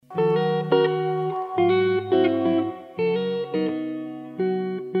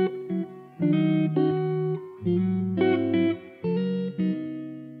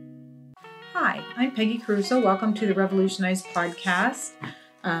Peggy Caruso. Welcome to the Revolutionize podcast.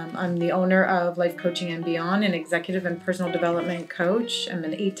 I'm the owner of Life Coaching and Beyond, an executive and personal development coach. I'm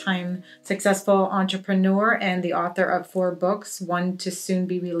an 8-time successful entrepreneur and the author of 4 books, one to soon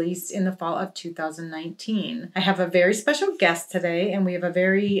be released in the fall of 2019. I have a very special guest today, and we have a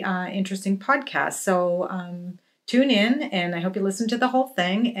very interesting podcast. So tune in, and I hope you listen to the whole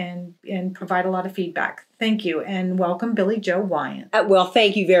thing and provide a lot of feedback. Thank you, and welcome, Billie Jo Weyant. Well,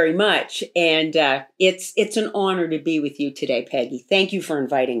 thank you very much, and it's an honor to be with you today, Peggy. Thank you for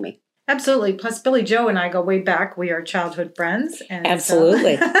inviting me. Absolutely. Plus, Billie Jo and I go way back. We are childhood friends. And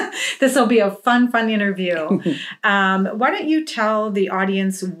absolutely. So this will be a fun interview. Why don't you tell the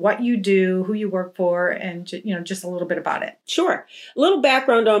audience what you do, who you work for, and just a little bit about it? Sure. A little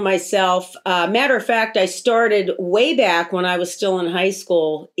background on myself. Matter of fact, I started way back when I was still in high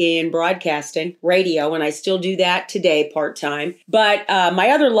school in broadcasting, radio, and I still do that today part-time. But my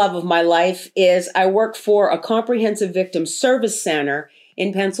other love of my life is I work for a comprehensive victim service center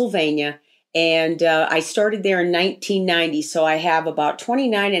in Pennsylvania, and I started there in 1990, so I have about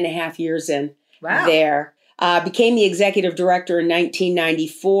 29 and a half years in there. Became the executive director in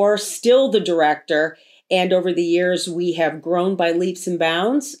 1994, still the director, and over the years we have grown by leaps and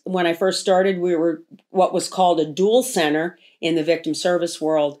bounds. When I first started, we were what was called a dual center in the victim service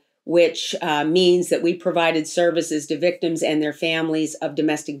world, which means that we provided services to victims and their families of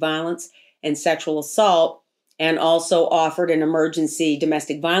domestic violence and sexual assault, and also offered an emergency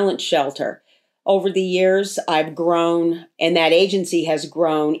domestic violence shelter. Over the years, I've grown, and that agency has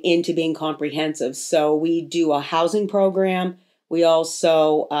grown into being comprehensive. So we do a housing program. We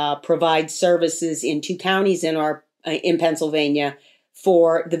also provide services in 2 counties in Pennsylvania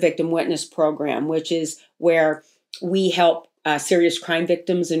for the Victim Witness Program, which is where we help serious crime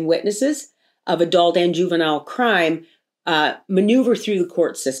victims and witnesses of adult and juvenile crime maneuver through the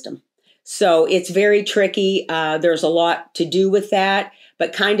court system. So it's very tricky. There's a lot to do with that,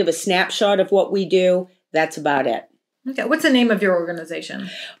 but kind of a snapshot of what we do. That's about it. Okay. What's the name of your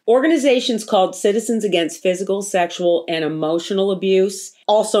organization? Organization's called Citizens Against Physical, Sexual, and Emotional Abuse,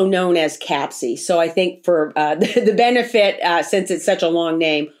 also known as CAPSEA. So I think for the benefit, since it's such a long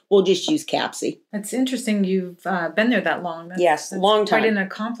name, we'll just use CAPSEA. It's interesting you've been there that long. Yes, long time. Quite an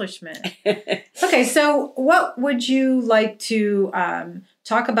accomplishment. Okay, so what would you like to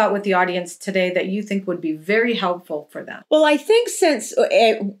talk about with the audience today that you think would be very helpful for them? Well, I think since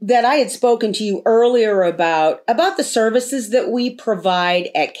that I had spoken to you earlier about the services that we provide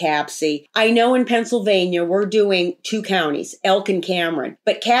at CAPSEA, I know in Pennsylvania we're doing 2 counties, Elk and Cameron,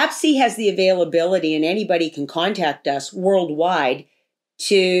 but CAPSEA has the availability, and anybody can contact us worldwide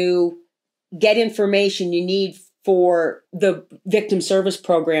to get information you need for the victim service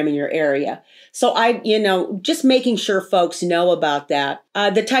program in your area. So just making sure folks know about that.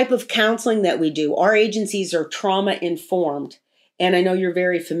 The type of counseling that we do, our agencies are trauma informed. And I know you're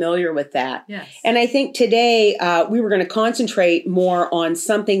very familiar with that. Yes. And I think today we were going to concentrate more on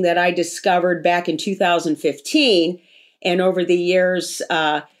something that I discovered back in 2015. And over the years,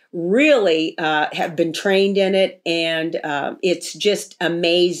 really have been trained in it, and it's just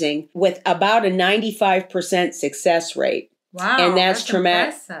amazing with about a 95% success rate. Wow, and that's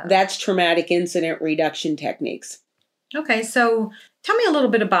traumatic. impressive. That's traumatic incident reduction techniques. Okay, so tell me a little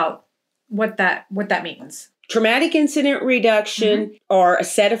bit about what that means. Traumatic incident reduction are a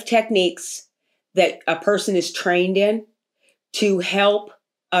set of techniques that a person is trained in to help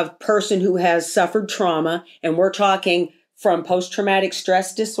a person who has suffered trauma, and we're talking from post-traumatic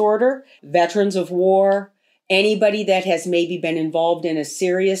stress disorder, veterans of war, anybody that has maybe been involved in a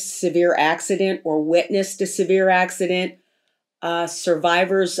serious, severe accident or witnessed a severe accident,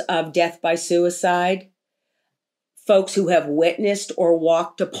 survivors of death by suicide, folks who have witnessed or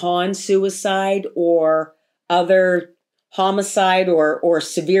walked upon suicide or other homicide or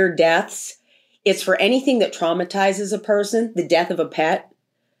severe deaths. It's for anything that traumatizes a person, the death of a pet,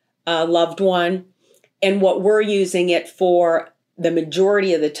 a loved one. And what we're using it for the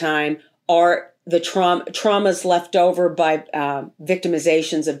majority of the time are the traumas left over by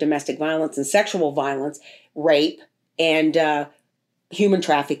victimizations of domestic violence and sexual violence, rape, and human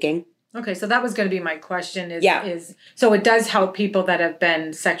trafficking. Okay, so that was going to be my question. Yeah. So it does help people that have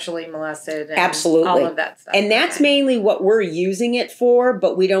been sexually molested and absolutely all of that stuff. And that's mainly what we're using it for,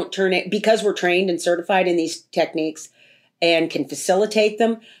 but we don't turn it, because we're trained and certified in these techniques and can facilitate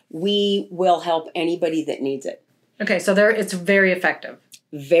them, we will help anybody that needs it. Okay, so it's very effective.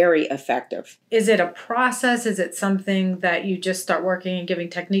 Very effective. Is it a process? Is it something that you just start working and giving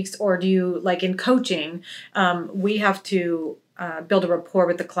techniques? Or do you, like in coaching, we have to build a rapport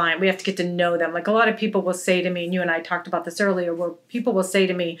with the client. We have to get to know them. Like a lot of people will say to me, and you and I talked about this earlier, where people will say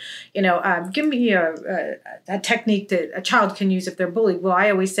to me, give me a technique that a child can use if they're bullied. Well, I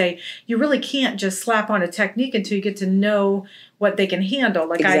always say, you really can't just slap on a technique until you get to know what they can handle.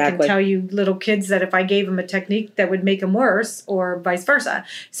 Like I can tell you little kids that if I gave them a technique that would make them worse or vice versa.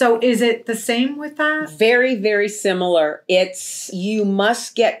 So is it the same with that? Very, very similar. You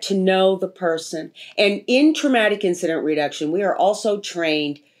must get to know the person. And in traumatic incident reduction, we are also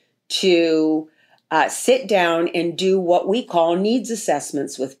trained to sit down and do what we call needs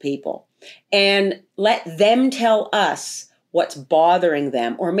assessments with people and let them tell us what's bothering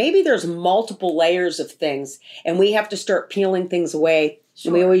them. Or maybe there's multiple layers of things and we have to start peeling things away. Sure.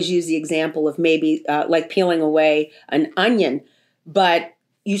 And we always use the example of maybe like peeling away an onion. But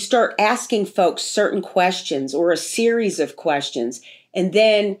you start asking folks certain questions or a series of questions, and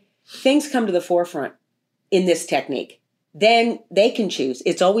then things come to the forefront in this technique. Then they can choose.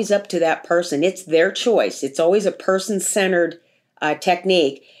 It's always up to that person. It's their choice. It's always a person-centered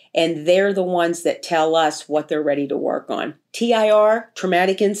technique. And they're the ones that tell us what they're ready to work on. TIR,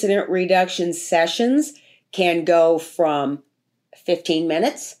 traumatic incident reduction sessions, can go from 15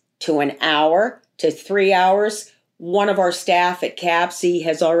 minutes to an hour to 3 hours. One of our staff at CAPSEA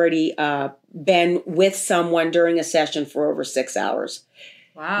has already been with someone during a session for over 6 hours.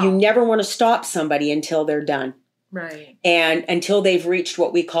 Wow. You never want to stop somebody until they're done. Right. And until they've reached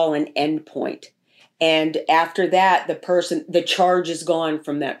what we call an end point. And after that, the charge is gone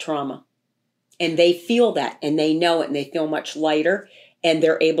from that trauma. And they feel that, and they know it, and they feel much lighter, and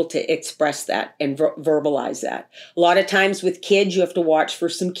they're able to express that and verbalize that. A lot of times with kids, you have to watch for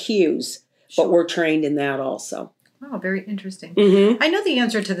some cues, but we're trained in that also. Oh, very interesting. Mm-hmm. I know the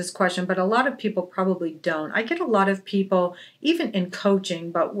answer to this question, but a lot of people probably don't. I get a lot of people, even in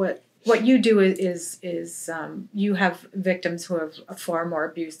coaching, but what you do is you have victims who have far more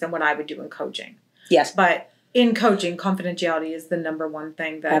abuse than what I would do in coaching. Yes. But in coaching, confidentiality is the number one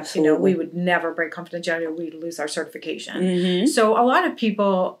thing that, Absolutely. we would never break confidentiality or we'd lose our certification. Mm-hmm. So a lot of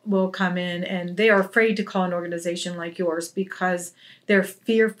people will come in and they are afraid to call an organization like yours because they're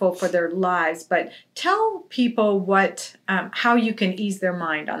fearful for their lives. But tell people how you can ease their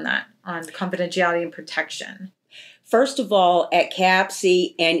mind on that, on confidentiality and protection. First of all, at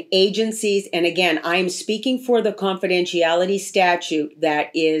CAPSEA and agencies, and again, I'm speaking for the confidentiality statute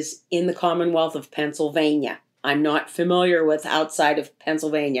that is in the Commonwealth of Pennsylvania. I'm not familiar with outside of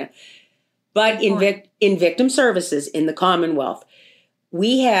Pennsylvania. But in victim services in the Commonwealth,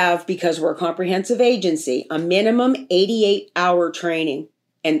 we have, because we're a comprehensive agency, a minimum 88-hour training,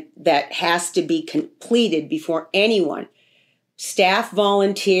 and that has to be completed before anyone, staff,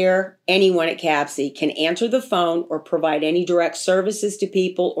 volunteer, anyone at CAPSEA can answer the phone or provide any direct services to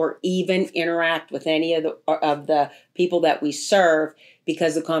people or even interact with any of the people that we serve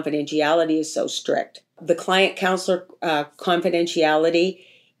because the confidentiality is so strict. The client counselor confidentiality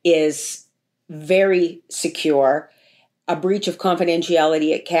is very secure. A breach of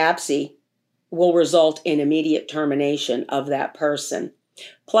confidentiality at CAPSEA will result in immediate termination of that person.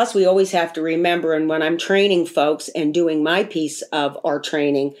 Plus, we always have to remember, and when I'm training folks and doing my piece of our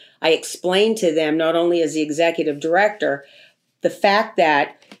training, I explain to them, not only as the executive director, the fact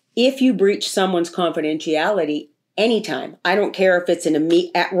that if you breach someone's confidentiality anytime, I don't care if it's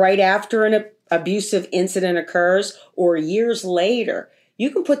right after an abusive incident occurs or years later, you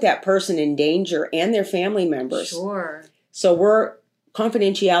can put that person in danger and their family members. Sure. So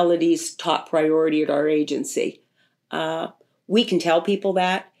confidentiality's top priority at our agency. We can tell people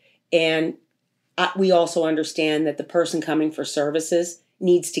that, and we also understand that the person coming for services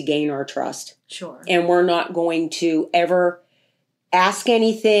needs to gain our trust. Sure. And we're not going to ever ask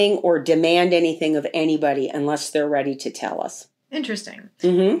anything or demand anything of anybody unless they're ready to tell us. Interesting.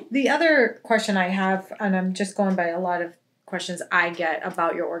 Mm-hmm. The other question I have, and I'm just going by a lot of questions I get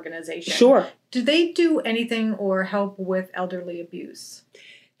about your organization. Sure. Do they do anything or help with elderly abuse?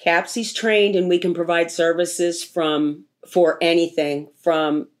 CAPSEA's trained, and we can provide services for anything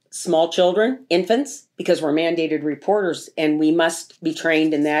from small children, infants, because we're mandated reporters and we must be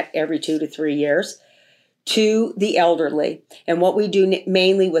trained in that every 2 to 3 years, to the elderly. And what we do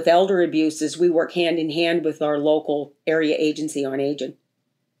mainly with elder abuse is we work hand in hand with our local area agency on aging.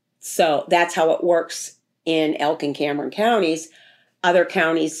 So that's how it works in Elk and Cameron counties. Other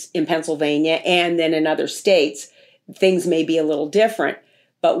counties in Pennsylvania and then in other states, things may be a little different,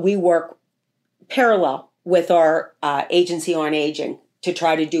 but we work parallel with our agency on aging to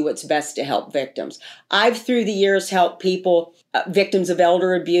try to do what's best to help victims. I've, through the years, helped people, victims of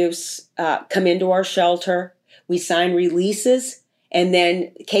elder abuse, come into our shelter. We sign releases, And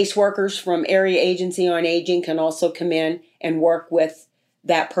then caseworkers from Area Agency on Aging can also come in and work with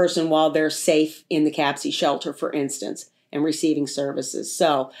that person while they're safe in the CAPSEA shelter, for instance, and receiving services.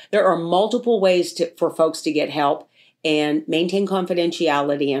 So there are multiple ways for folks to get help and maintain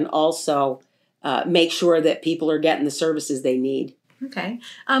confidentiality, and also make sure that people are getting the services they need. Okay.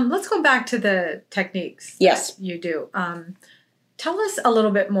 Let's go back to the techniques Yes. that you do. Tell us a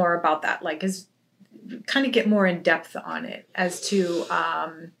little bit more about that. Kind of get more in depth on it as to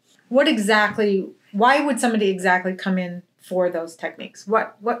why would somebody exactly come in for those techniques?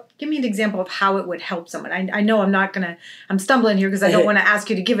 Give me an example of how it would help someone. I know I'm stumbling here because I don't want to ask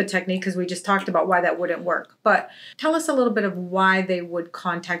you to give a technique because we just talked about why that wouldn't work. But tell us a little bit of why they would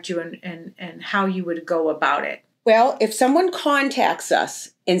contact you and how you would go about it. Well, if someone contacts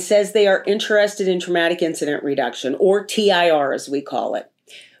us and says they are interested in traumatic incident reduction, or TIR as we call it,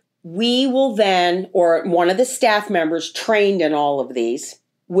 we will then, or one of the staff members trained in all of these,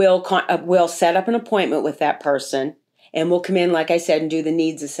 will set up an appointment with that person, and we'll come in, like I said, and do the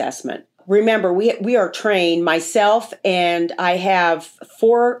needs assessment. Remember, we are trained, myself, and I have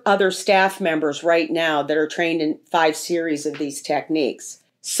 4 other staff members right now that are trained in 5 series of these techniques.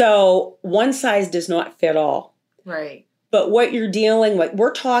 So one size does not fit all. Right. But what you're dealing with,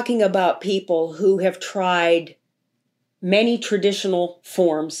 we're talking about people who have tried many traditional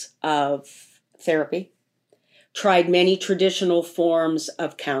forms of therapy, tried many traditional forms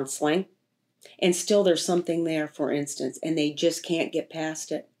of counseling, and still there's something there, for instance, and they just can't get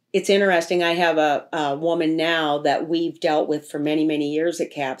past it. It's interesting. I have a woman now that we've dealt with for many, many years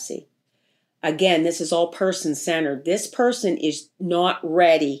at CAPSEA. Again, this is all person-centered. This person is not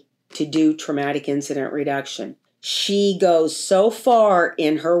ready to do traumatic incident reduction. She goes so far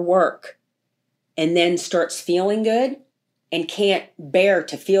in her work and then starts feeling good and can't bear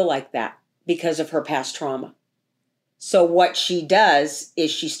to feel like that because of her past trauma. So what she does is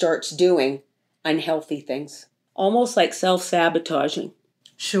she starts doing unhealthy things, almost like self-sabotaging.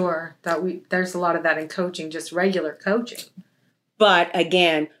 Sure, there's a lot of that in coaching, just regular coaching. But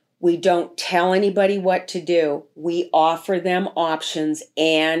again, we don't tell anybody what to do. We offer them options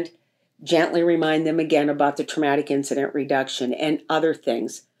and gently remind them again about the traumatic incident reduction and other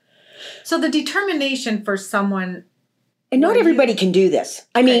things. So the determination for someone... And not everybody can do this.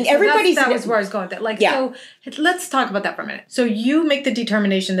 I mean, everybody's... That was where I was going with that. So let's talk about that for a minute. So you make the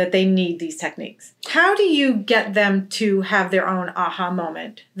determination that they need these techniques. How do you get them to have their own aha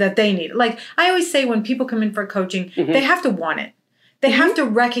moment that they need? Like I always say, when people come in for coaching, they have to want it. They have to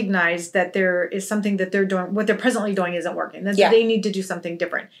recognize that there is something that they're doing, what they're presently doing isn't working. That they need to do something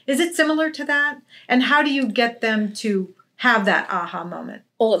different. Is it similar to that? And how do you get them to have that aha moment?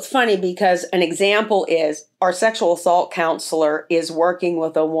 Well, it's funny because an example is our sexual assault counselor is working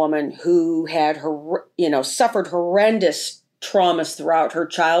with a woman who had suffered horrendous traumas throughout her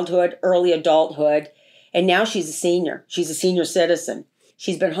childhood, early adulthood, and now she's a senior. She's a senior citizen.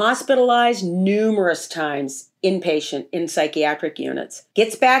 She's been hospitalized numerous times, inpatient in psychiatric units.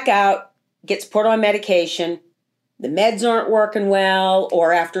 Gets back out, gets put on medication. The meds aren't working well,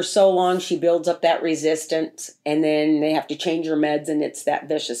 or after so long, she builds up that resistance, and then they have to change her meds, and it's that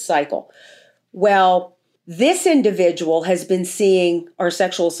vicious cycle. Well, this individual has been seeing our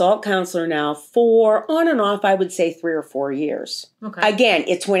sexual assault counselor now for, on and off, I would say 3 or 4 years. Okay. Again,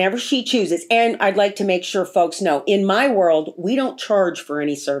 it's whenever she chooses. And I'd like to make sure folks know, in my world, we don't charge for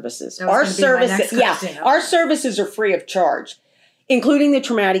any services. Our services are free of charge, including the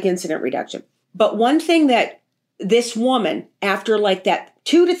traumatic incident reduction. But one thing that this woman, after like that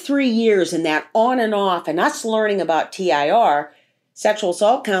 2 to 3 years and that on and off and us learning about TIR, sexual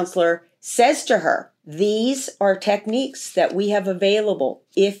assault counselor says to her, these are techniques that we have available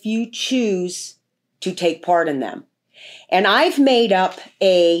if you choose to take part in them. And I've made up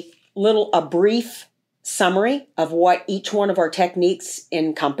a brief summary of what each one of our techniques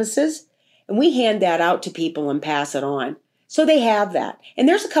encompasses, and we hand that out to people and pass it on. So they have that. And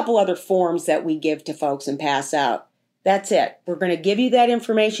there's a couple other forms that we give to folks and pass out. That's it. We're going to give you that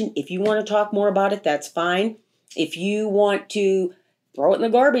information. If you want to talk more about it, that's fine. If you want to throw it in the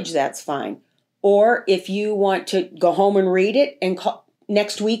garbage, that's fine. Or if you want to go home and read it and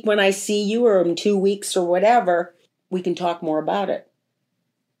next week when I see you, or in 2 weeks or whatever, we can talk more about it.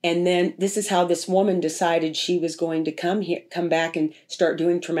 And then this is how this woman decided she was going to come back and start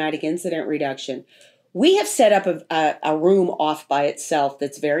doing traumatic incident reduction. We have set up a room off by itself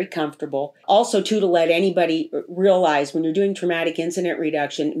that's very comfortable. Also, too, to let anybody realize when you're doing traumatic incident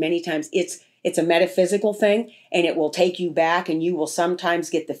reduction, many times it's a metaphysical thing, and it will take you back, and you will sometimes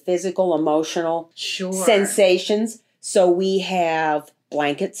get the physical, emotional sensations. So we have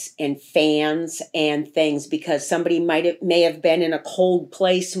blankets and fans and things because somebody may have been in a cold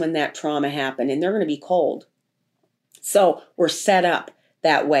place when that trauma happened and they're going to be cold. So we're set up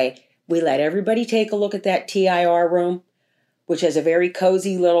that way. We let everybody take a look at that TIR room, which has a very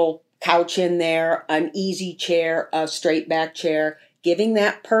cozy little couch in there, an easy chair, a straight back chair, giving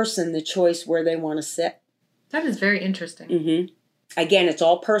that person the choice where they want to sit. That is very interesting. Mm-hmm. Again, it's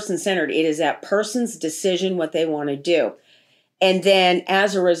all person-centered. It is that person's decision what they want to do. And then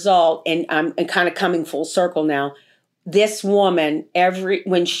as a result, and I'm kind of coming full circle now, this woman,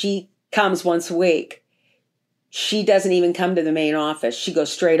 when she comes once a week, she doesn't even come to the main office. She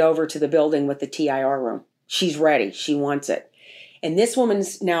goes straight over to the building with the TIR room. She's ready. She wants it. And this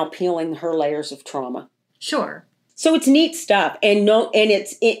woman's now peeling her layers of trauma. Sure. So it's neat stuff. And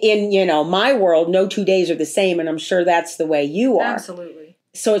it's in my world, no 2 days are the same. And I'm sure that's the way you are. Absolutely.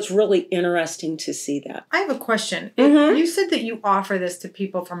 So it's really interesting to see that. I have a question. Mm-hmm. You said that you offer this to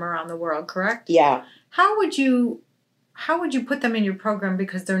people from around the world, correct? Yeah. How would you put them in your program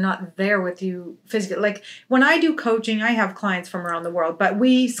because they're not there with you physically? Like when I do coaching, I have clients from around the world, but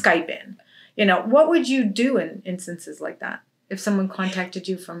we Skype in. What would you do in instances like that? If someone contacted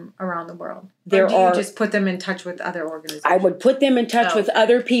you from around the world? Or do you just put them in touch with other organizations? I would put them in touch with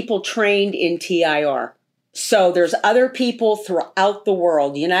other people trained in TIR. So there's other people throughout the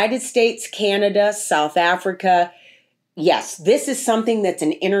world, United States, Canada, South Africa. Yes, this is something that's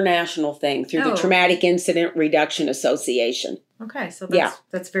an international thing through the Traumatic Incident Reduction Association. Okay, so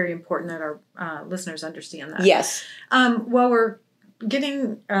that's very important that our listeners understand that. Yes. Well, we're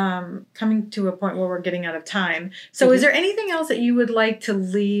getting coming to a point where we're getting out of time. So is there anything else that you would like to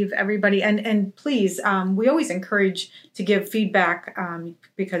leave everybody? And please, we always encourage to give feedback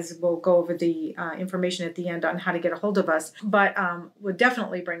because we'll go over the information at the end on how to get a hold of us. But we'll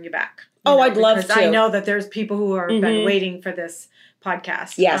definitely bring you back. I'd love to. I know that there's people who have been waiting for this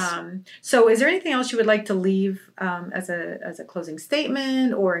podcast. Yes. So is there anything else you would like to leave as a closing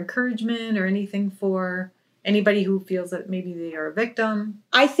statement or encouragement or anything for anybody who feels that maybe they are a victim?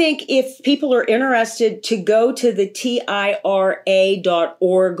 I think if people are interested to go to the TIRA.org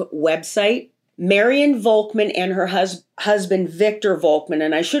website, Marion Volkman and her husband, Victor Volkman,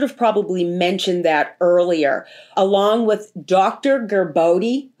 and I should have probably mentioned that earlier, along with Dr.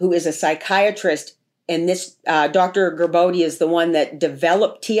 Gerbode, who is a psychiatrist, and this Dr. Gerbode is the one that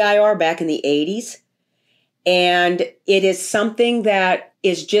developed TIR back in the 80s. And it is something that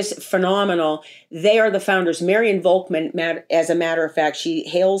is just phenomenal. They are the founders. Marion Volkman, as a matter of fact, she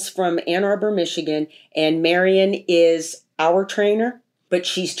hails from Ann Arbor, Michigan, and Marion is our trainer, but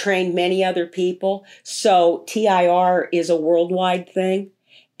she's trained many other people. So TIR is a worldwide thing.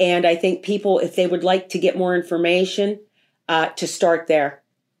 And I think people, if they would like to get more information, to start there.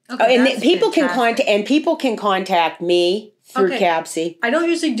 Okay, and people can contact me through CAPSEA. I don't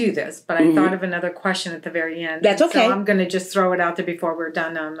usually do this, but I thought of another question at the very end. That's okay. So I'm going to just throw it out there before we're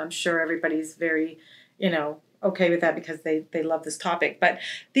done. I'm sure everybody's very, okay with that because they love this topic. But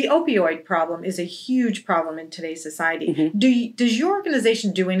the opioid problem is a huge problem in today's society. Does your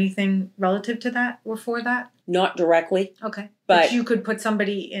organization do anything relative to that or for that? Not directly. Okay. But you could put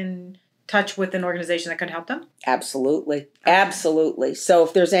somebody in touch with an organization that could help them? Absolutely. Okay. Absolutely. So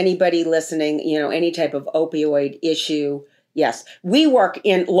if there's anybody listening, any type of opioid issue, yes. We work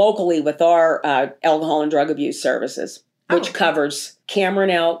locally with our alcohol and drug abuse services, which covers Cameron,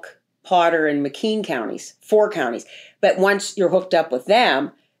 Elk, Potter, and McKean counties, 4 counties. But once you're hooked up with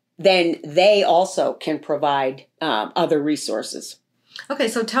them, then they also can provide other resources. Okay,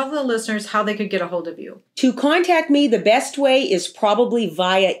 so tell the listeners how they could get a hold of you. To contact me, the best way is probably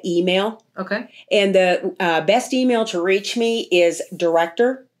via email. Okay. And the best email to reach me is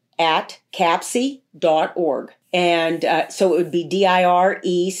director@CAPSEA.org. And so it would be DIRECTOR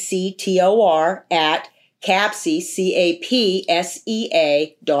at CAPSEA,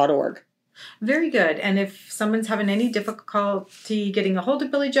 CAPSEA.org. Very good. And if someone's having any difficulty getting a hold of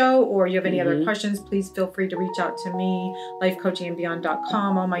Billie Jo, or you have any other questions, please feel free to reach out to me,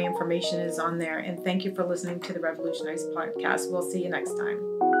 lifecoachingandbeyond.com. All my information is on there. And thank you for listening to the Revolutionize podcast. We'll see you next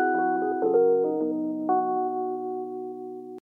time.